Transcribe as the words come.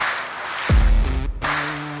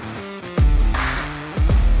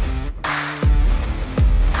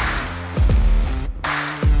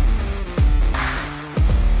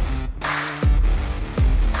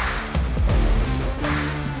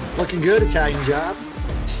Feeling good, Italian job.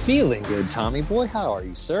 Feeling good, Tommy boy. How are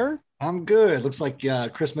you, sir? I'm good. Looks like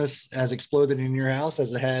Christmas has exploded in your house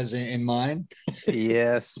as it has in mine.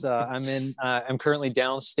 Yes, I'm currently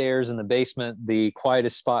downstairs in the basement, the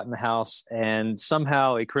quietest spot in the house, and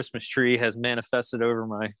somehow a Christmas tree has manifested over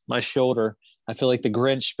my shoulder. I feel like the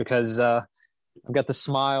Grinch because I've got the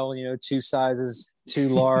smile, two sizes too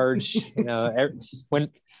large. When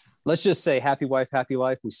let's just say "Happy wife, happy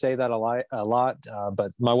life." We say that a lot,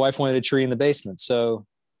 but my wife wanted a tree in the basement, so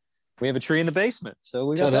we have a tree in the basement. So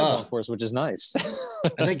we got that going for us, which is nice.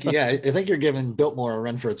 I think you're giving Biltmore a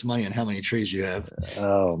run for its money and how many trees you have.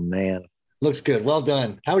 Oh man, looks good. Well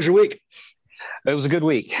done. How was your week? It was a good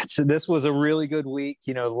week. So this was a really good week.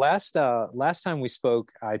 Last time we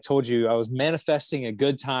spoke, I told you I was manifesting a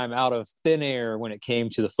good time out of thin air when it came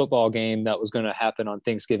to the football game that was going to happen on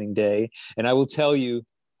Thanksgiving Day. And I will tell you,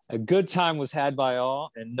 a good time was had by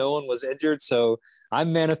all and no one was injured. So I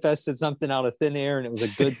manifested something out of thin air and it was a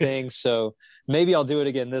good thing. So maybe I'll do it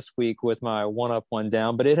again this week with my one up, one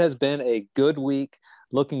down, but it has been a good week.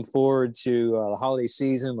 Looking forward to the holiday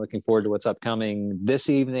season, looking forward to what's upcoming this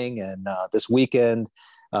evening and this weekend.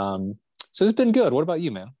 So it's been good. What about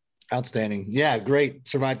you, man? Outstanding. Yeah, great.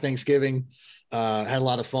 Survived Thanksgiving. Had a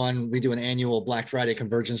lot of fun. We do an annual Black Friday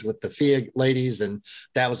convergence with the FIA ladies, and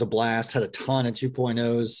that was a blast. Had a ton of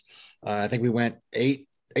 2.0s. I think we went eight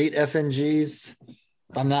FNGs,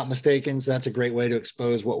 if I'm not mistaken. So that's a great way to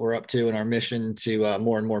expose what we're up to and our mission to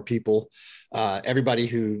more and more people. Everybody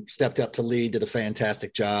who stepped up to lead did a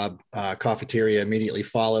fantastic job. Cafeteria immediately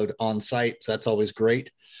followed on site. So that's always great.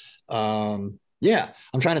 Yeah,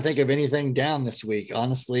 I'm trying to think of anything down this week.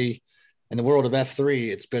 Honestly, in the world of F3,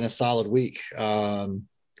 it's been a solid week.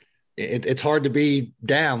 It's hard to be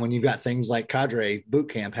down when you've got things like cadre boot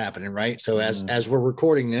camp happening, right? So as we're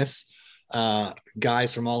recording this,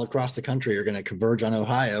 guys from all across the country are going to converge on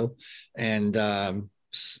Ohio and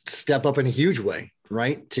step up in a huge way,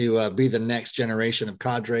 right? To be the next generation of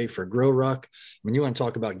cadre for Grow Ruck. When you want to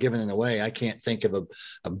talk about giving it away, I can't think of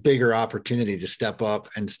a bigger opportunity to step up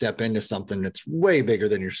and step into something that's way bigger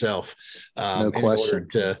than yourself. No question.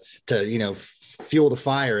 In order to fuel the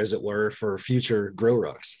fire, as it were, for future Grow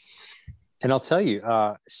Rucks. And I'll tell you,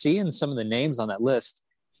 seeing some of the names on that list,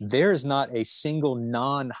 there is not a single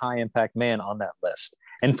non-high impact man on that list.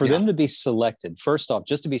 And for them to be selected, first off,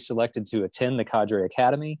 just to be selected to attend the Cadre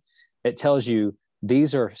Academy, it tells you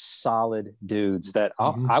these are solid dudes that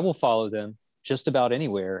I will follow them just about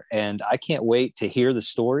anywhere. And I can't wait to hear the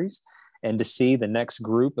stories and to see the next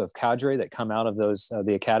group of cadre that come out of those,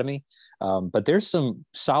 the Academy. But there's some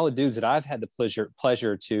solid dudes that I've had the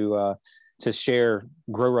pleasure to share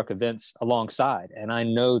Grow Ruck events alongside. And I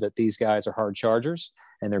know that these guys are hard chargers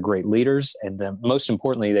and they're great leaders. And then most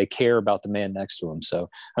importantly, they care about the man next to them.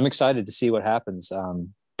 So I'm excited to see what happens.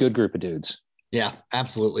 Good group of dudes. Yeah,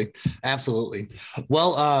 absolutely. Absolutely.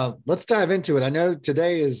 Well, let's dive into it. I know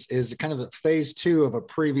today is kind of the phase 2 of a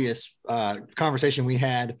previous conversation we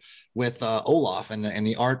had with Olaf and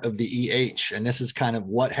the art of the EH. And this is kind of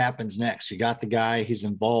what happens next. You got the guy, he's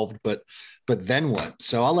involved, but then what?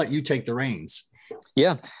 So I'll let you take the reins.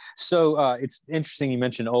 Yeah. So it's interesting you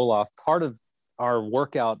mentioned Olaf. Part of our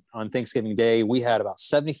workout on Thanksgiving Day, we had about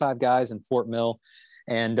 75 guys in Fort Mill.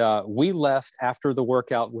 And we left after the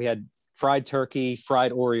workout. We had fried turkey,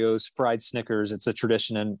 fried Oreos, fried Snickers. It's a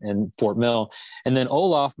tradition in Fort Mill. And then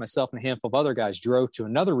Olaf, myself, and a handful of other guys drove to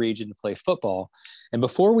another region to play football. And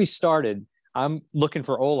before we started, I'm looking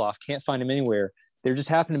for Olaf, can't find him anywhere. There just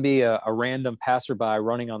happened to be a random passerby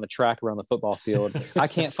running on the track around the football field. I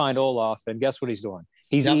can't find Olaf, and guess what he's doing?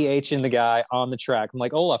 He's EHing the guy on the track. I'm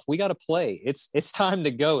like, Olaf, we got to play. It's time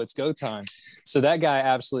to go. It's go time. So that guy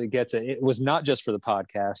absolutely gets it. It was not just for the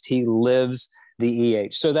podcast. He lives the EH.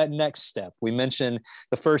 So that next step, we mentioned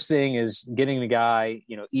the first thing is getting the guy,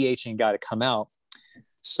 EHing guy to come out.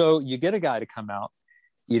 So you get a guy to come out,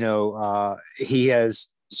 he has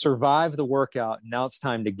survived the workout. Now it's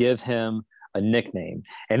time to give him a nickname.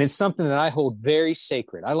 And it's something that I hold very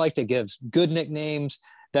sacred. I like to give good nicknames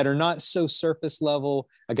that are not so surface level.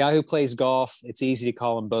 A guy who plays golf, it's easy to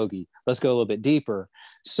call him Bogey. Let's go a little bit deeper.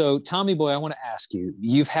 So Tommy boy, I want to ask you,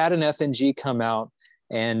 you've had an FNG come out,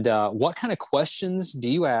 and what kind of questions do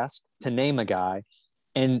you ask to name a guy?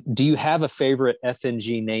 And do you have a favorite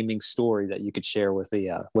FNG naming story that you could share with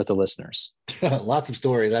the listeners? Lots of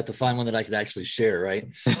stories. I have to find one that I could actually share, right?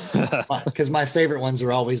 Because my favorite ones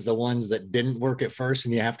are always the ones that didn't work at first,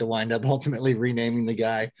 and you have to wind up ultimately renaming the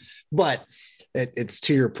guy. But it's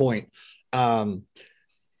to your point. To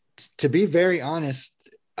be very honest,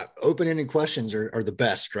 open-ended questions are the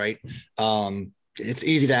best, right? it's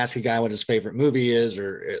easy to ask a guy what his favorite movie is,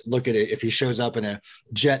 or look at it if he shows up in a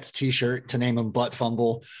Jets t-shirt to name him Butt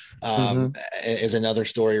Fumble, is another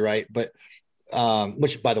story, right? But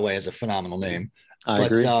which, by the way, is a phenomenal name. I But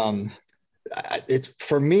agree. it's,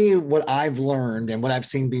 for me, what I've learned and what I've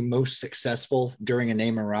seen be most successful during a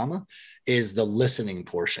name-a-rama is the listening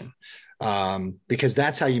portion, because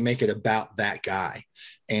that's how you make it about that guy.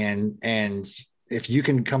 And if you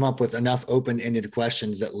can come up with enough open-ended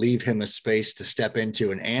questions that leave him a space to step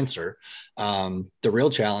into and answer, the real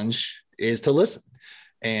challenge is to listen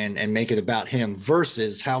and make it about him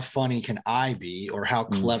versus how funny can I be, or how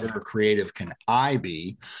clever or creative can I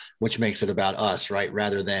be, which makes it about us, right?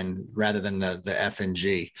 Rather than the F and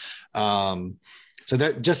G. So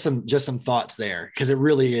that just some thoughts there, because it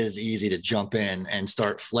really is easy to jump in and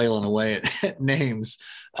start flailing away at names.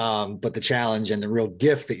 But the challenge and the real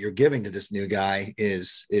gift that you're giving to this new guy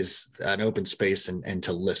is an open space and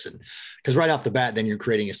to listen, because right off the bat, then you're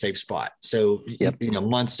creating a safe spot. So,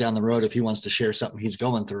 months down the road, if he wants to share something he's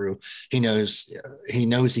going through, he knows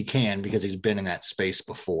he can, because he's been in that space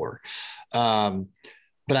before.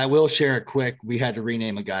 But I will share it quick. We had to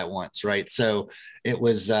rename a guy once, right? So it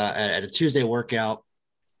was at a Tuesday workout.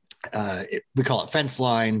 We call it fence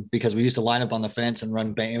line, because we used to line up on the fence and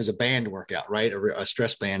run band. It was a band workout, right? A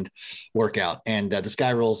stress band workout. And this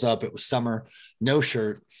guy rolls up. It was summer, no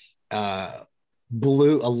shirt,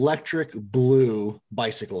 electric blue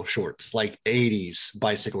bicycle shorts, like 80s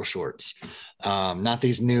bicycle shorts, not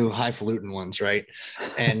these new highfalutin ones, right?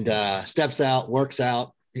 And steps out, works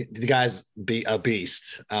out. The guy's a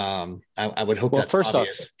beast. I would hope that's first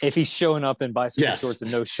obvious. off, if he's showing up in bicycle shorts and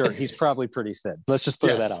no shirt, he's probably pretty fit. Let's just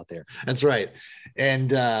throw that out there. That's right. And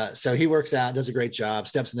so he works out, does a great job,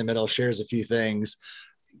 steps in the middle, shares a few things,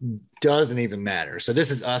 doesn't even matter. So this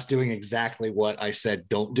is us doing exactly what I said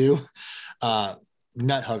don't do.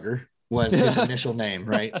 Nut Hugger was his initial name,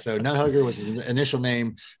 right? So Nut Hugger was his initial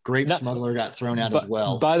name. Grape Smuggler got thrown out as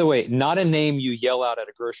well. By the way, not a name you yell out at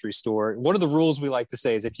a grocery store. One of the rules we like to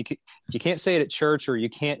say is if you can't say it at church, or you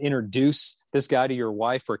can't introduce this guy to your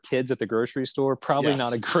wife or kids at the grocery store, probably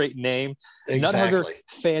not a great name. Exactly. Nut Hugger,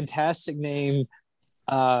 fantastic name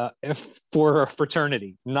for a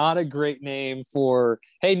fraternity. Not a great name for,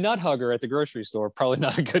 hey, Nut Hugger at the grocery store. Probably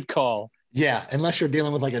not a good call. Yeah, unless you're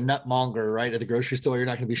dealing with like a nutmonger, right, at the grocery store, you're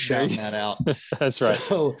not going to be shouting that out. That's right.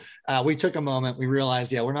 So we took a moment. We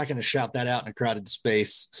realized, we're not going to shout that out in a crowded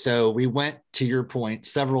space. So we went, to your point,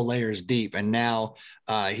 several layers deep, and now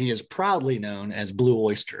he is proudly known as Blue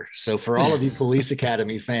Oyster. So for all of you Police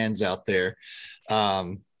Academy fans out there,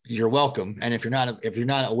 you're welcome. And if you're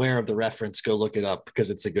not aware of the reference, go look it up, because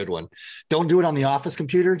it's a good one. Don't do it on the office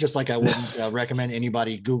computer, just like I wouldn't recommend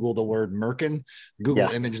anybody Google the word Merkin. Google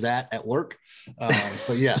image that at work.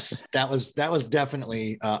 But yes, that was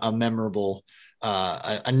definitely a memorable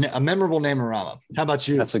name-a-rama. How about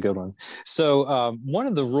you? That's a good one. So one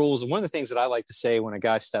of the rules, one of the things that I like to say when a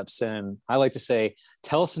guy steps in, I like to say,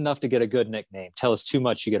 tell us enough to get a good nickname. Tell us too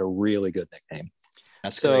much, you get a really good nickname.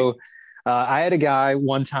 That's so great. I had a guy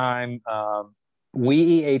one time,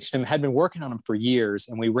 we EH'd him, had been working on him for years,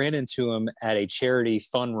 and we ran into him at a charity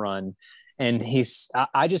fun run. And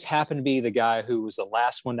I just happened to be the guy who was the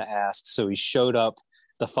last one to ask. So he showed up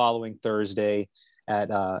the following Thursday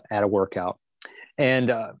at a workout.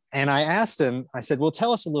 And I asked him, I said, well,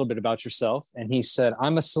 tell us a little bit about yourself. And he said,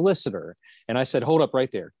 I'm a solicitor. And I said, hold up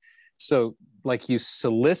right there. So like, you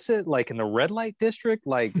solicit like in the red light district,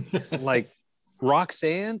 like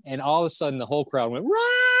Roxanne? And all of a sudden the whole crowd went,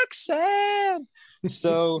 Roxanne.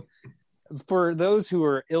 So for those who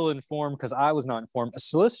are ill-informed, because I was not informed, a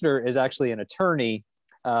solicitor is actually an attorney,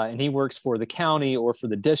 and he works for the county or for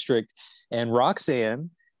the district. And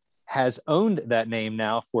Roxanne has owned that name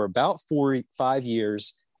now for about 45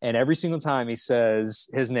 years. And every single time he says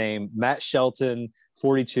his name, Matt Shelton,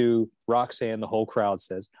 42, Roxanne, the whole crowd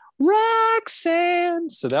says, Roxanne.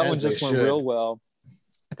 So that one just went real well,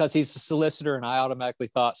 because he's a solicitor, and I automatically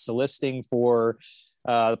thought soliciting for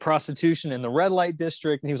the prostitution in the red light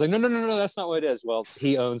district. And he was like, no, that's not what it is. Well,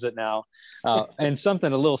 he owns it now. And a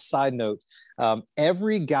little side note,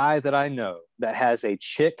 every guy that I know that has a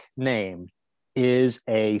chick name is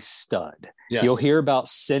a stud. Yes. You'll hear about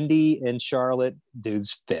Cindy and Charlotte,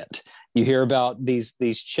 dudes fit. You hear about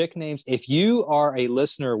these chick names. If you are a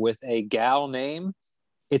listener with a gal name,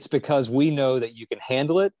 it's because we know that you can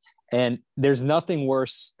handle it. And there's nothing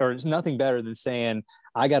worse, or there's nothing better than saying,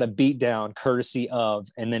 I got a beat down courtesy of,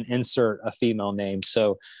 and then insert a female name.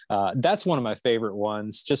 So that's one of my favorite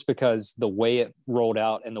ones, just because the way it rolled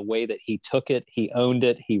out and the way that he took it, he owned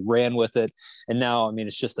it, he ran with it. And now, I mean,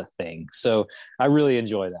 it's just a thing. So I really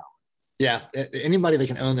enjoy that one. Yeah, anybody that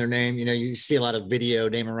can own their name. You see a lot of video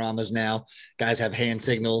name-oramas now. Guys have hand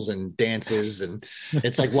signals and dances, and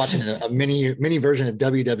it's like watching a mini version of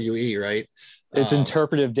WWE, right? It's Um,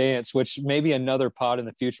 interpretive dance, which maybe another pod in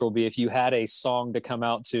the future will be if you had a song to come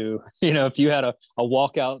out to, if you had a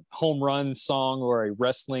walkout home run song or a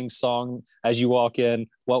wrestling song as you walk in,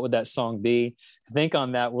 what would that song be? Think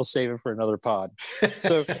on that. We'll save it for another pod.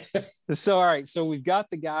 So, all right. So we've got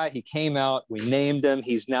the guy, he came out, we named him.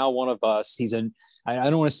 He's now one of us. I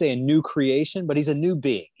don't want to say a new creation, but he's a new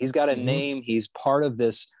being. He's got a name. He's part of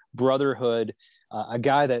this brotherhood, a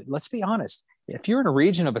guy that, let's be honest, if you're in a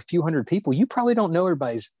region of a few hundred people, you probably don't know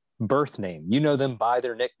everybody's birth name. You know them by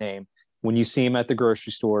their nickname when you see them at the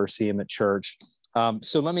grocery store, see them at church.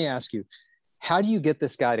 So let me ask you, how do you get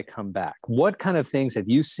this guy to come back? What kind of things have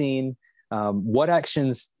you seen? What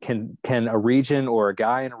actions can a region or a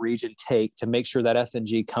guy in a region take to make sure that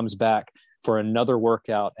FNG comes back for another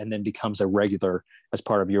workout and then becomes a regular as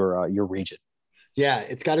part of your region? Yeah,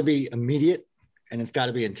 it's got to be immediate and it's got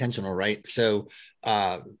to be intentional, right? So,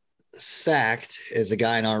 Sacked is a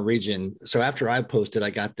guy in our region. So after I posted, I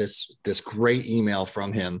got this great email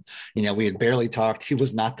from him. We had barely talked. He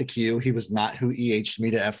was not the Q. He was not who EH'd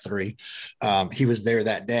me to F3. He was there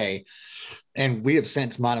that day. And we have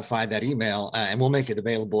since modified that email, and we'll make it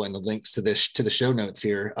available in the links to the show notes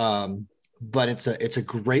here. But it's a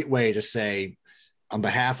great way to say, on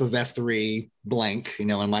behalf of F3 blank, in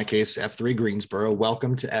my case, F3 Greensboro,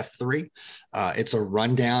 welcome to F3. It's a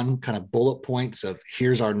rundown kind of bullet points of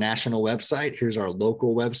here's our national website, here's our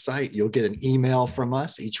local website. You'll get an email from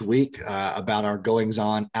us each week about our goings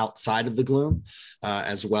on outside of the Gloom,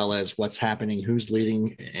 as well as what's happening, who's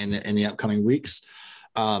leading in the upcoming weeks.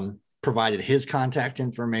 Provided his contact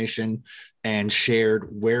information and shared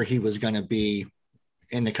where he was going to be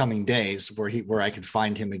in the coming days, where I could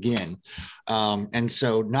find him again. And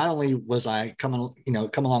so not only was I come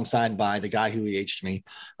alongside by the guy who EH'd me,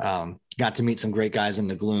 got to meet some great guys in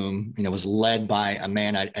the Gloom, was led by a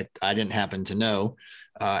man I didn't happen to know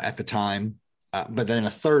at the time. But then a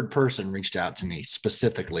third person reached out to me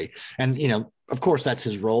specifically. And, of course that's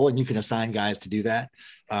his role, and you can assign guys to do that.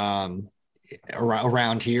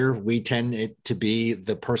 Around here, we tend it to be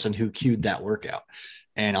the person who queued that workout.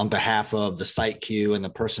 And on behalf of the site queue and the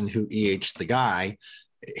person who EH'd the guy,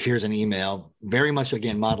 here's an email, very much,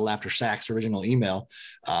 again, modeled after Sack's original email,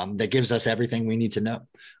 that gives us everything we need to know.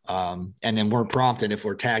 And then we're prompted, if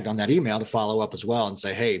we're tagged on that email, to follow up as well and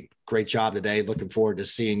say, hey, great job today. Looking forward to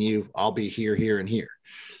seeing you. I'll be here, here, and here.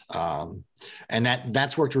 And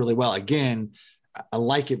that's worked really well. Again, I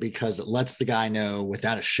like it because it lets the guy know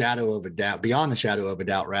without a shadow of a doubt, beyond the shadow of a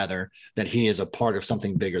doubt, rather, that he is a part of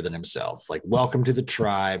something bigger than himself. Like, welcome to the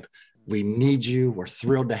tribe. We need you. We're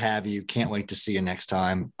thrilled to have you. Can't wait to see you next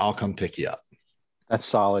time. I'll come pick you up. That's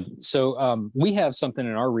solid. So we have something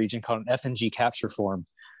in our region called an FNG capture form.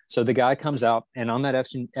 So the guy comes out, and on that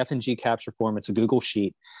FNG capture form, it's a Google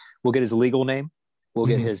sheet. We'll get his legal name. We'll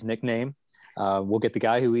get his nickname. We'll get the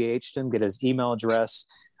guy who EH'd him, get his email address.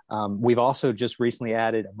 We've also just recently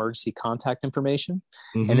added emergency contact information,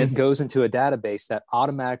 and it goes into a database that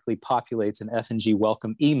automatically populates an F&G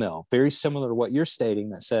welcome email, very similar to what you're stating,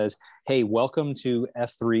 that says, hey, welcome to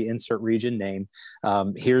F3 insert region name.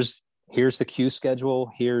 Here's the queue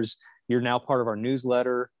schedule. You're now part of our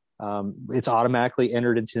newsletter. It's automatically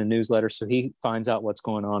entered into the newsletter, so he finds out what's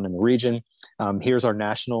going on in the region. Here's our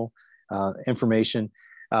national information.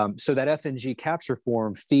 So that FNG capture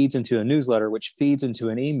form feeds into a newsletter, which feeds into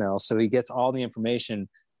an email. So he gets all the information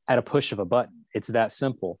at a push of a button. It's that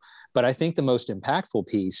simple. But I think the most impactful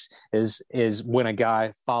piece is when a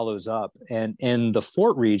guy follows up. And in the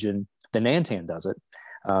Fort region, the Nantan does it.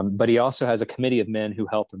 But he also has a committee of men who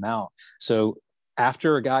help him out. So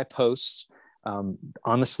after a guy posts on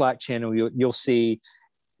the Slack channel, you'll see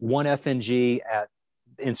one FNG at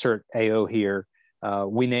insert AO here.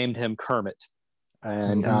 We named him Kermit.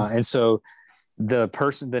 And so the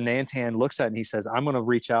Nantan looks at it and he says, I'm going to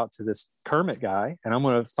reach out to this Kermit guy and I'm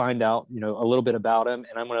going to find out, a little bit about him.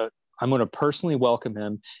 And I'm going to personally welcome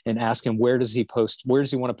him and ask him, where does he post? Where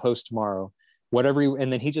does he want to post tomorrow? Whatever.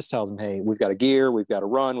 And then he just tells him, hey, we've got a gear, we've got a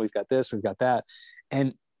run, we've got this, we've got that.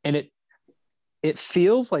 And it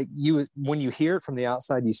feels like when you hear it from the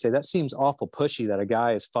outside, you say, that seems awful pushy that a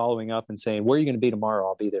guy is following up and saying, where are you going to be tomorrow?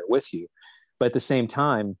 I'll be there with you. But at the same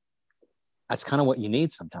time, that's kind of what you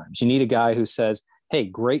need sometimes. You need a guy who says, hey,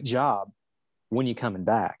 great job, when you coming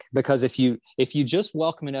back? Because if you just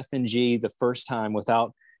welcome an FNG the first time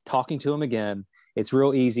without talking to him again, it's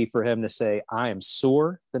real easy for him to say, I am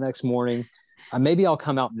sore the next morning. Maybe I'll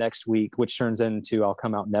come out next week, which turns into I'll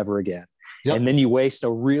come out never again. Yep. And then you waste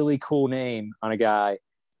a really cool name on a guy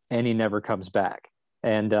and he never comes back.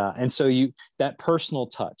 And so that personal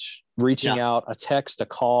touch, reaching out, a text, a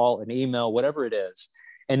call, an email, whatever it is.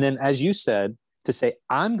 And then, as you said, to say,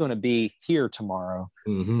 I'm going to be here tomorrow.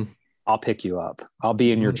 Mm-hmm. I'll pick you up. I'll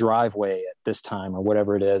be in your driveway at this time or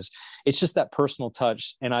whatever it is. It's just that personal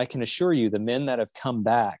touch. And I can assure you, the men that have come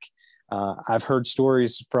back, I've heard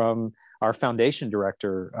stories from our foundation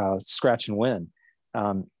director, Scratch and Win.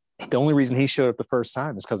 The only reason he showed up the first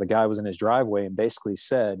time is because a guy was in his driveway and basically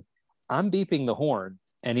said, I'm beeping the horn,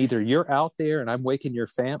 and either you're out there and I'm waking your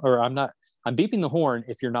or I'm beeping the horn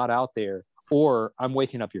if you're not out there, or I'm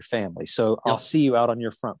waking up your family. So I'll see you out on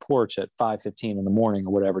your front porch at 5:15 in the morning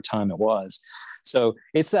or whatever time it was. So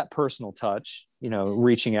it's that personal touch,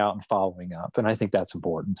 reaching out and following up. And I think that's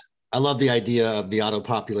important. I love the idea of the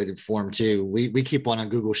auto-populated form too. We keep one on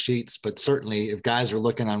Google Sheets, but certainly if guys are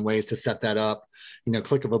looking on ways to set that up,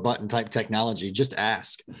 click of a button type technology, just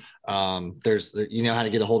ask. There's how to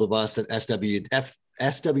get a hold of us at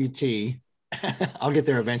SWT. I'll get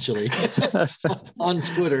there eventually on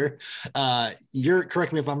Twitter.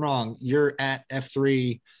 Correct me if I'm wrong. You're at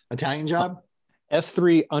F3 Italian Job?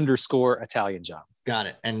 F3_Italian Job. Got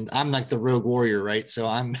it. And I'm like the rogue warrior, right? So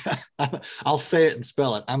I'll say it and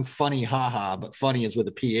spell it. I'm funny, haha, but funny is with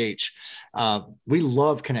a PH. We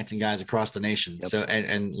love connecting guys across the nation. Yep. So,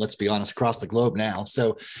 and let's be honest, across the globe now.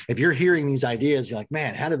 So if you're hearing these ideas, you're like,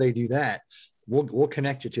 man, how do they do that? We'll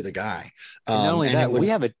connect you to the guy. Not only that,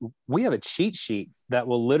 we have a cheat sheet that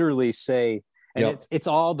will literally say, and it's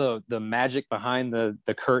all the magic behind the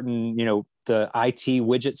curtain, the IT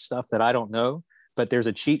widget stuff that I don't know. But there's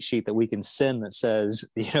a cheat sheet that we can send that says,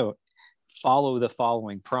 follow the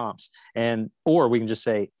following prompts. Or we can just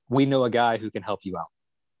say, we know a guy who can help you out.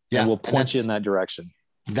 Yeah. And we'll point you in that direction.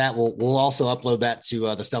 That we'll also upload that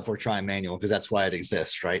to the Stuff Worth Trying manual, because that's why it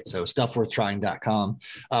exists, right? So stuffworthtrying.com.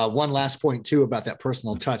 One last point too about that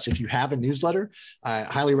personal touch. If you have a newsletter, I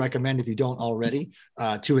highly recommend, if you don't already,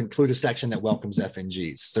 to include a section that welcomes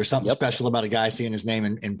FNGs. There's something special about a guy seeing his name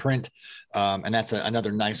in print, and that's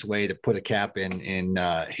another nice way to put a cap in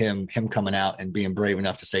him coming out and being brave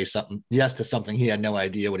enough to say yes to something he had no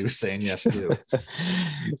idea what he was saying yes to.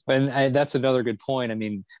 And that's another good point. I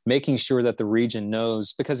mean, making sure that the region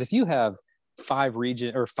knows. Because if you have 5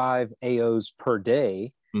 AOs per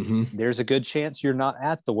day, there's a good chance you're not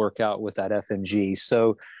at the workout with that FNG.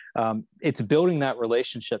 So it's building that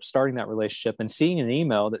relationship, starting that relationship, and seeing an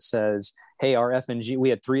email that says, hey, our FNG, we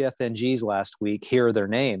had 3 FNGs last week. Here are their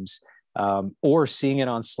names. Or seeing it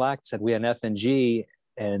on Slack that said we had an FNG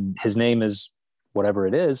and his name is whatever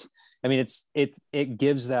it is. I mean, it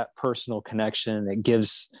gives that personal connection. It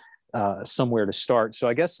gives somewhere to start. So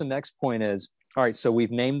I guess the next point is, all right, so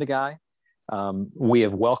we've named the guy. We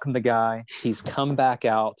have welcomed the guy. He's come back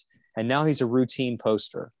out, and now he's a routine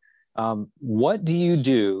poster. What do you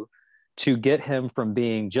do to get him from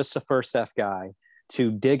being just a first F guy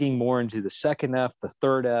to digging more into the second F, the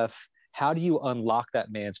third F? How do you unlock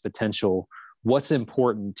that man's potential? What's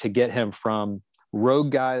important to get him from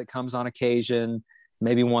rogue guy that comes on occasion,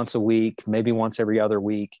 maybe once a week, maybe once every other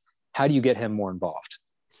week? How do you get him more involved?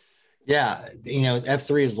 Yeah,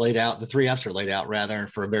 F3 is laid out. The 3 Fs are laid out rather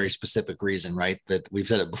for a very specific reason, right? That we've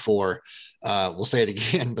said it before. We'll say it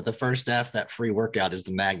again, but the first F, that free workout, is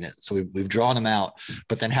the magnet. So we've drawn them out,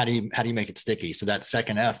 but then how do you make it sticky? So that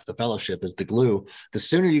second F, the fellowship, is the glue. The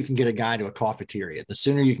sooner you can get a guy to a cafeteria, the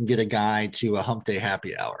sooner you can get a guy to a hump day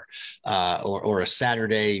happy hour, or a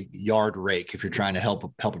Saturday yard rake if you're trying to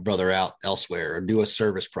help a brother out elsewhere, or do a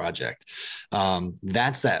service project.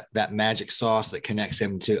 That's that magic sauce that connects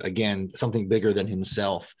him to, again, something bigger than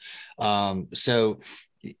himself. So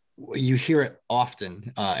you hear it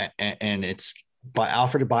often, and it's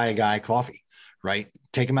offer to buy a guy coffee, right?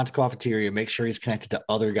 Take him out to cafeteria, make sure he's connected to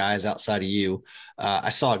other guys outside of you.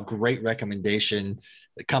 I saw a great recommendation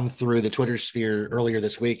come through the Twitter sphere earlier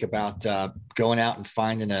this week about going out and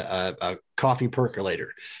finding a coffee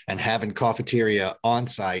percolator and having cafeteria on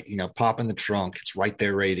site, pop in the trunk. It's right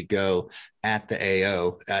there ready to go at the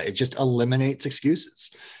AO. It just eliminates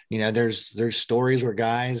excuses. There's stories where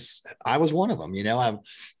guys, I was one of them, I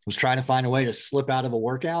was trying to find a way to slip out of a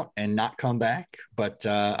workout and not come back, but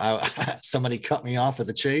somebody cut me off at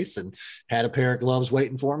the chase and had a pair of gloves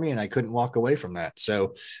waiting for me, and I couldn't walk away from that.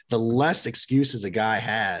 So the less excuses a guy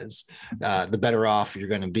has, the better off you're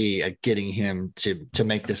going to be at getting him to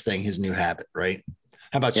make this thing his new habit, right?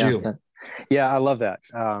 How about you? Yeah, I love that.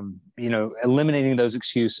 Eliminating those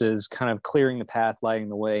excuses, kind of clearing the path, lighting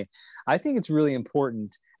the way. I think it's really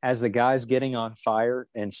important, as the guy's getting on fire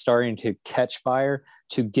and starting to catch fire,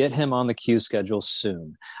 to get him on the Q schedule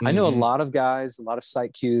soon. I know a lot of guys, a lot of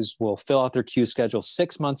site Qs will fill out their Q schedule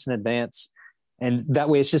 6 months in advance. And that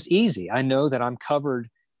way it's just easy. I know that I'm covered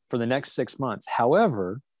for the next 6 months.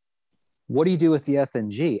 However, what do you do with the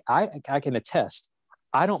FNG? I can attest,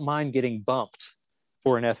 I don't mind getting bumped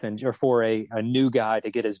for an FNG or for a new guy to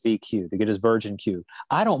get his VQ, to get his virgin Q.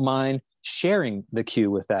 I don't mind sharing the Q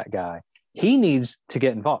with that guy. He needs to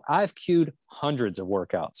get involved. I've queued hundreds of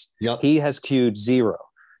workouts. Yep. He has queued 0.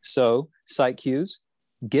 So site cues,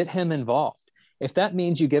 get him involved. If that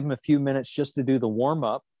means you give him a few minutes just to do the warm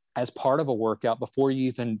up as part of a workout before you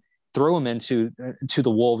even throw him into to the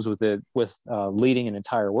wolves with leading an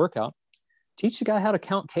entire workout, teach the guy how to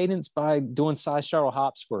count cadence by doing side straddle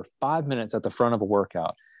hops for 5 minutes at the front of a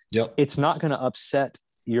workout. Yep. It's not going to upset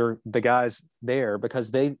the guys there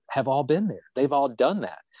because they have all been there. They've all done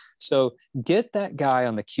that. So get that guy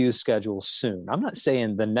on the cue schedule soon. I'm not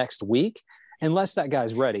saying the next week unless that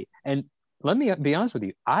guy's ready. And let me be honest with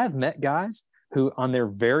you. I've met guys who on their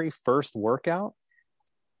very first workout,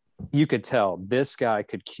 you could tell this guy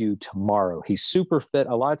could cue tomorrow. He's super fit.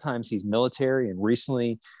 A lot of times he's military, and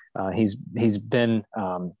recently he's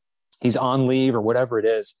on leave or whatever it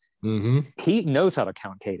is. Mm-hmm. He knows how to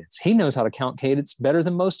count cadence. He knows how to count cadence better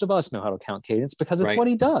than most of us know how to count cadence because it's what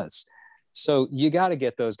he does. So you got to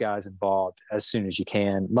get those guys involved as soon as you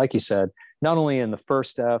can. Like you said, not only in the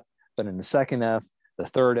first F, but in the second F, the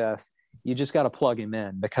third F, you just got to plug him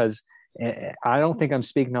in, because I don't think I'm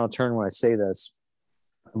speaking out of turn when I say this.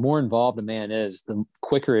 The more involved a man is, the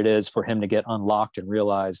quicker it is for him to get unlocked and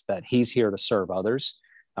realize that he's here to serve others,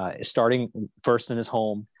 starting first in his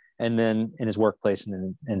home and then in his workplace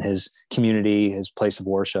and in his community, his place of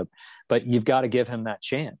worship. But you've got to give him that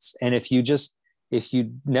chance. And if you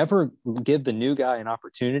never give the new guy an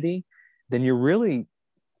opportunity, then you're really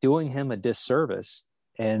doing him a disservice.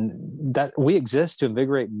 And that we exist to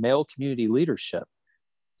invigorate male community leadership.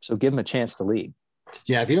 So give him a chance to lead.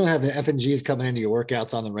 Yeah, if you don't have the FNGs coming into your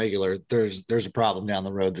workouts on the regular, there's a problem down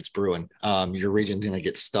the road that's brewing. Your region's going to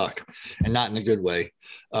get stuck, and not in a good way.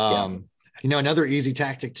 Another easy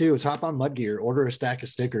tactic too is hop on Mud Gear, order a stack of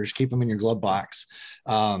stickers, keep them in your glove box.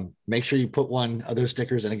 Make sure you put one of those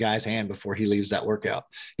stickers in a guy's hand before he leaves that workout.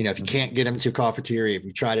 If you can't get him to cafeteria, if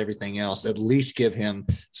you tried everything else, at least give him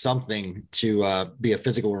something to be a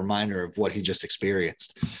physical reminder of what he just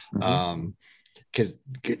experienced. Mm-hmm. Because,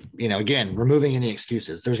 again, removing any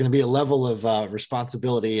excuses, there's going to be a level of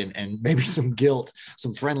responsibility and maybe some guilt,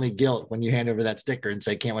 some friendly guilt when you hand over that sticker and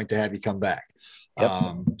say, can't wait to have you come back. Yep.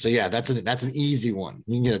 So yeah, that's an easy one.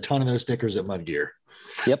 You can get a ton of those stickers at Mud Gear.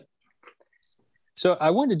 Yep. So I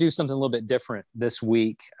wanted to do something a little bit different this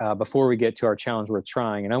week before we get to our challenge we're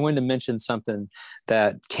trying. And I wanted to mention something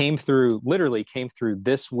that literally came through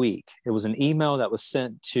this week. It was an email that was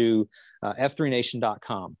sent to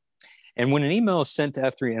f3nation.com. And when an email is sent to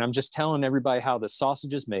F3, and I'm just telling everybody how the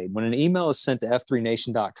sausage is made, when an email is sent to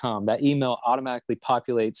f3nation.com, that email automatically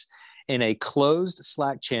populates in a closed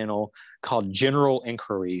Slack channel called General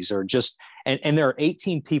Inquiries, and there are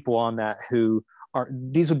 18 people on that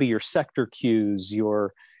these would be your sector cues,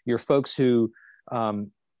 your folks who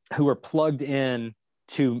are plugged in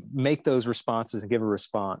to make those responses and give a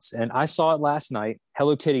response. And I saw it last night.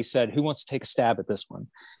 Hello Kitty said, "Who wants to take a stab at this one?"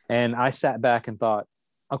 And I sat back and thought,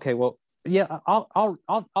 okay, well, yeah,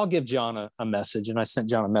 I'll give John a message. And I sent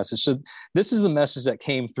John a message. So this is the message that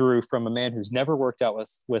came through from a man who's never worked out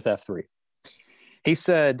with F3. He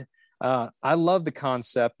said, I love the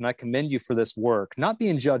concept and I commend you for this work. Not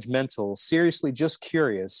being judgmental, seriously, just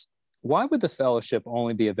curious. Why would the fellowship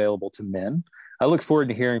only be available to men? I look forward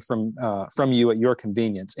to hearing from you at your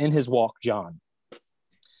convenience. In his walk, John.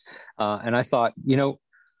 And I thought,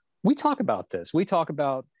 we talk about this. We talk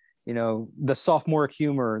about, the sophomoric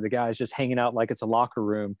humor, the guys just hanging out like it's a locker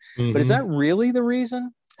room. Mm-hmm. But is that really the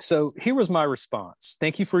reason? So here was my response.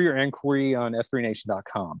 Thank you for your inquiry on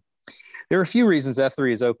f3nation.com. There are a few reasons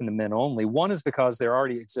F3 is open to men only. One is because there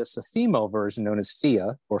already exists a female version known as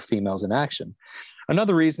FIA, or Females in Action.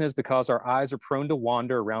 Another reason is because our eyes are prone to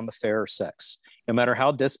wander around the fairer sex. No matter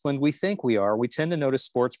how disciplined we think we are, we tend to notice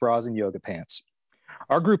sports bras and yoga pants.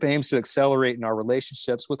 Our group aims to accelerate in our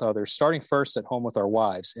relationships with others, starting first at home with our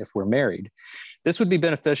wives, if we're married. This would be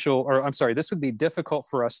difficult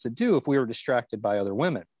for us to do if we were distracted by other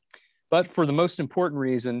women. But for the most important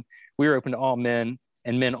reason, we are open to all men,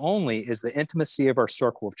 and men only, is the intimacy of our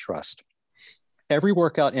circle of trust. Every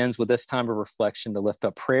workout ends with this time of reflection to lift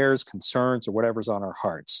up prayers, concerns, or whatever's on our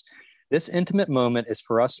hearts. This intimate moment is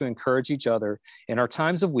for us to encourage each other in our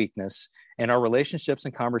times of weakness, and our relationships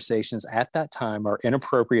and conversations at that time are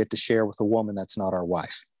inappropriate to share with a woman that's not our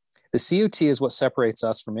wife. The COT is what separates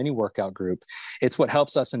us from any workout group. It's what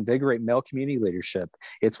helps us invigorate male community leadership.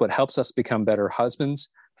 It's what helps us become better husbands,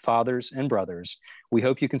 fathers, and brothers. We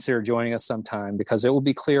hope you consider joining us sometime because it will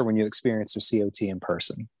be clear when you experience the COT in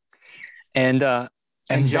person. And John,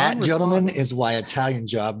 that, gentlemen, is why Italian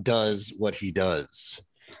Job does what he does.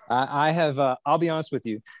 I have, I'll be honest with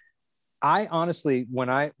you. I honestly,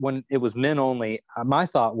 when it was men only, my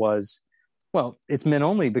thought was, well, it's men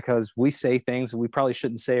only because we say things we probably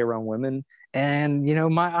shouldn't say around women. And,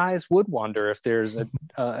 my eyes would wander if there's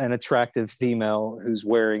an attractive female who's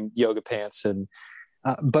wearing yoga pants.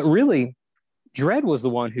 But really, Dredd was the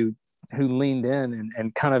one who leaned in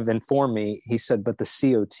and kind of informed me. He said, but the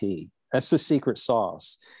COT, that's the secret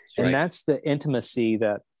sauce. That's right. And that's the intimacy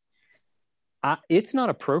that it's not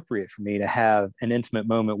appropriate for me to have an intimate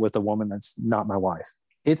moment with a woman that's not my wife.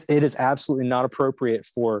 It is absolutely not appropriate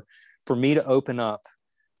for me to open up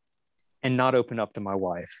and not open up to my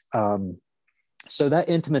wife. So that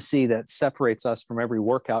intimacy that separates us from every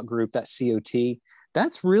workout group, that COT,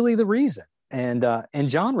 that's really the reason. And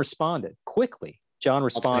John responded quickly. John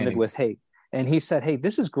responded with, hey, and he said, hey,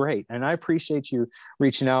 this is great. And I appreciate you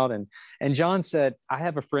reaching out. And John said, I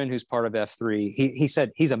have a friend who's part of F3. He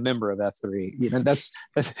said he's a member of F3. That's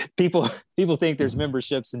people think there's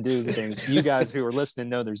memberships and dues and things. You guys who are listening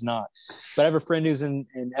know there's not. But I have a friend who's in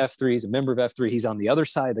F3. He's a member of F3. He's on the other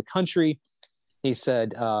side of the country. He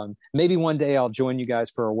said, maybe one day I'll join you guys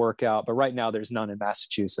for a workout, but right now there's none in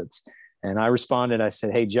Massachusetts. And I responded, I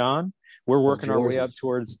said, hey, John, we're working our way up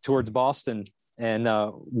towards Boston. And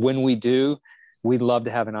when we do, we'd love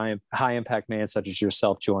to have a high impact man such as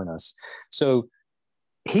yourself join us. So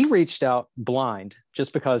he reached out blind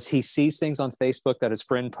just because he sees things on Facebook that his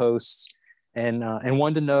friend posts and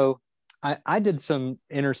wanted to know. I did some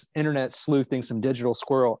internet sleuthing, some digital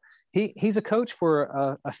squirrel. He's a coach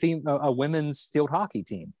for a women's field hockey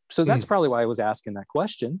team. So that's probably why I was asking that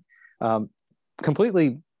question.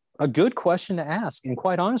 Completely a good question to ask. And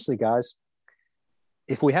quite honestly, guys,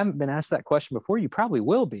 if we haven't been asked that question before, you probably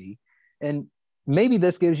will be. And maybe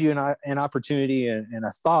this gives you an opportunity and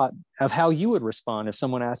a thought of how you would respond if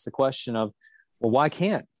someone asked the question of, well, why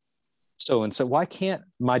can't so-and-so? Why can't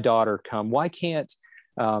my daughter come? Why can't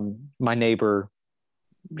my neighbor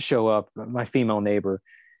show up, my female neighbor?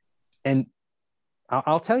 And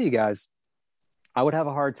I'll tell you guys, I would have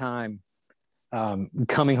a hard time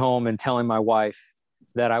coming home and telling my wife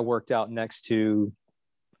that I worked out next to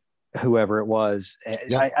whoever it was.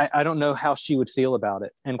 Yep. I don't know how she would feel about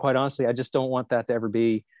it. And quite honestly, I just don't want that to ever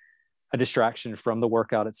be a distraction from the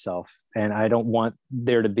workout itself. And I don't want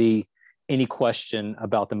there to be any question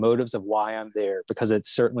about the motives of why I'm there, because it's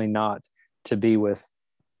certainly not to be with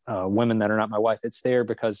women that are not my wife. It's there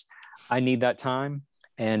because I need that time.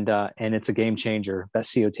 And it's a game changer. That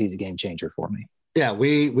COT is a game changer for me. Yeah,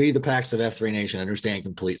 we the Pax of F3 Nation understand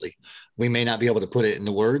completely. We may not be able to put it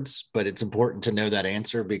into words, but it's important to know that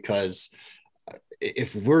answer, because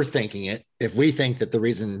if we're thinking it, if we think that the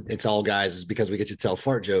reason it's all guys is because we get to tell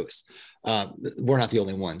fart jokes, we're not the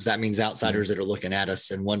only ones. That means outsiders that are looking at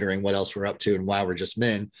us and wondering what else we're up to and why we're just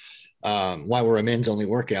men, why we're a men's only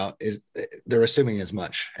workout, is they're assuming as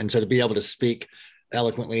much. And so to be able to speak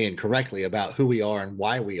eloquently and correctly about who we are and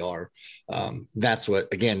why we are, that's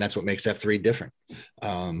what makes F3 different,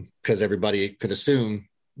 because everybody could assume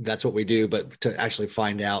that's what we do, but to actually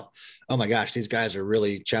find out, oh my gosh, these guys are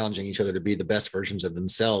really challenging each other to be the best versions of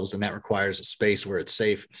themselves, and that requires a space where it's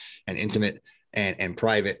safe and intimate and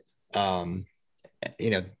private.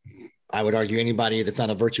 I would argue anybody that's not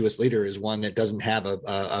a virtuous leader is one that doesn't have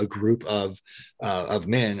a group of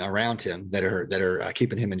men around him that are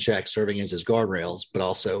keeping him in check, serving as his guardrails, but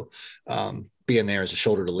also being there as a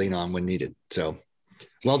shoulder to lean on when needed. So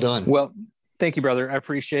well done. Well, thank you, brother. I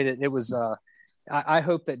appreciate it. It was, I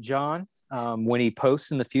hope that John, when he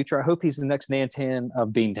posts in the future, I hope he's the next Nantan of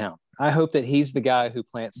Beantown. I hope that he's the guy who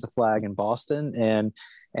plants the flag in Boston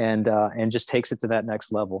and just takes it to that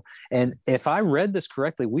next level. And if I read this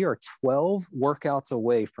correctly, we are 12 workouts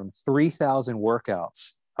away from 3,000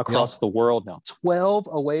 workouts across the world now. 12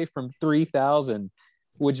 away from 3,000,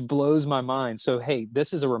 which blows my mind. So, hey,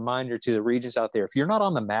 this is a reminder to the regions out there. If you're not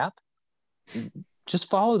on the map, just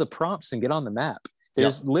follow the prompts and get on the map.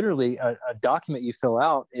 There's literally a document you fill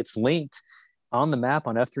out. It's linked on the map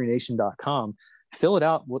on f3nation.com. Fill it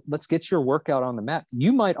out. Let's get your workout on the map.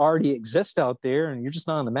 You might already exist out there and you're just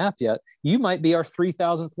not on the map yet. You might be our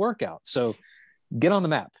 3,000th workout. So get on the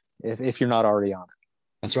map if you're not already on it.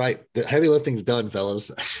 That's right. The heavy lifting's done,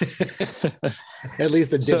 fellas. At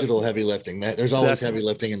least the digital heavy lifting. There's always heavy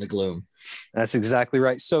lifting in the gloom. That's exactly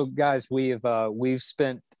right. So guys, we've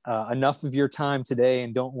spent enough of your time today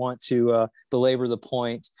and don't want to belabor the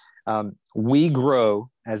point. We grow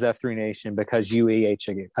as F3 Nation because you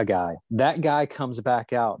a guy. That guy comes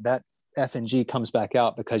back out. That F&G comes back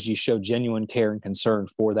out because you show genuine care and concern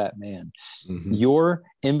for that man. Mm-hmm. Your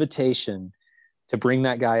invitation to bring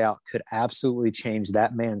that guy out could absolutely change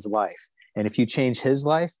that man's life. And if you change his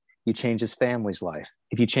life, you change his family's life.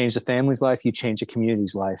 If you change the family's life, you change the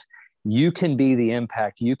community's life. You can be the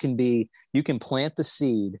impact. You can plant the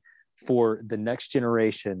seed for the next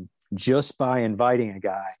generation just by inviting a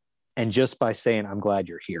guy and just by saying, I'm glad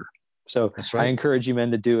you're here. So that's right. I encourage you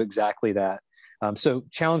men to do exactly that. So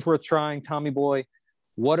challenge worth trying. Tommy Boy,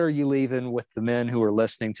 what are you leaving with the men who are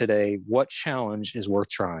listening today? What challenge is worth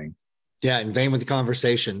trying? Yeah, in vain with the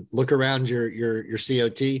conversation, look around your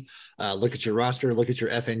COT, look at your roster, look at your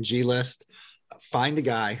FNG list, find a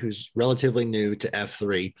guy who's relatively new to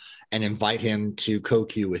F3 and invite him to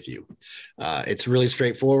co-queue with you. It's really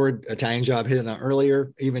straightforward. Italian Job hit it on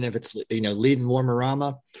earlier, even if it's, leading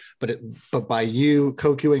Warmerama, but by you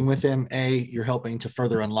co-queuing with him, A, you're helping to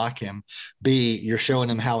further unlock him. B, you're showing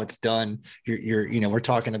him how it's done. We're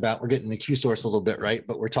talking about, we're getting the Q source a little bit, right?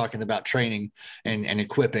 But we're talking about training and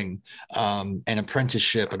equipping and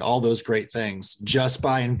apprenticeship and all those great things just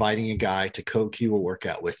by inviting a guy to co-queue a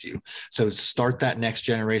workout with you. So start that next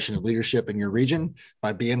generation of leadership in your region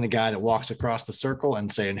by being the guy that walks across the circle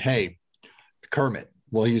and saying, hey, Kermit,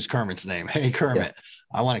 we'll use Kermit's name. Hey, Kermit,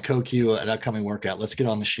 I want to co-queue an upcoming workout. Let's get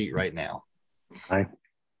on the sheet right now. Right.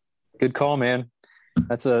 Good call, man.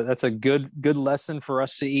 That's a good lesson for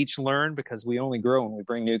us to each learn, because we only grow when we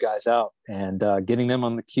bring new guys out, and getting them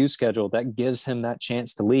on the queue schedule, that gives him that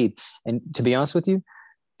chance to lead. And to be honest with you,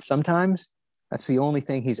 sometimes that's the only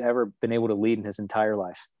thing he's ever been able to lead in his entire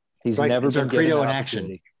life. He's never been given that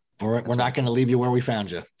opportunity. We're not going to leave you where we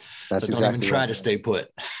found you. That's so exactly don't even try to stay put.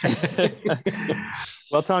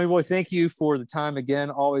 Well, Tommy Boy, thank you for the time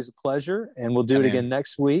again. Always a pleasure. And we'll do it again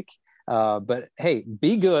next week. But hey,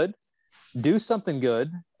 be good, do something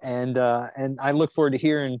good. And I look forward to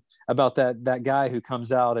hearing about that guy who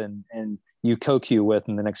comes out and you co-queue with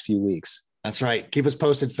in the next few weeks. That's right. Keep us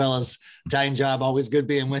posted, fellas. Italian Job, always good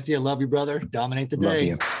being with you. Love you, brother. Dominate the day. Love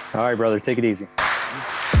you. All right, brother. Take it easy.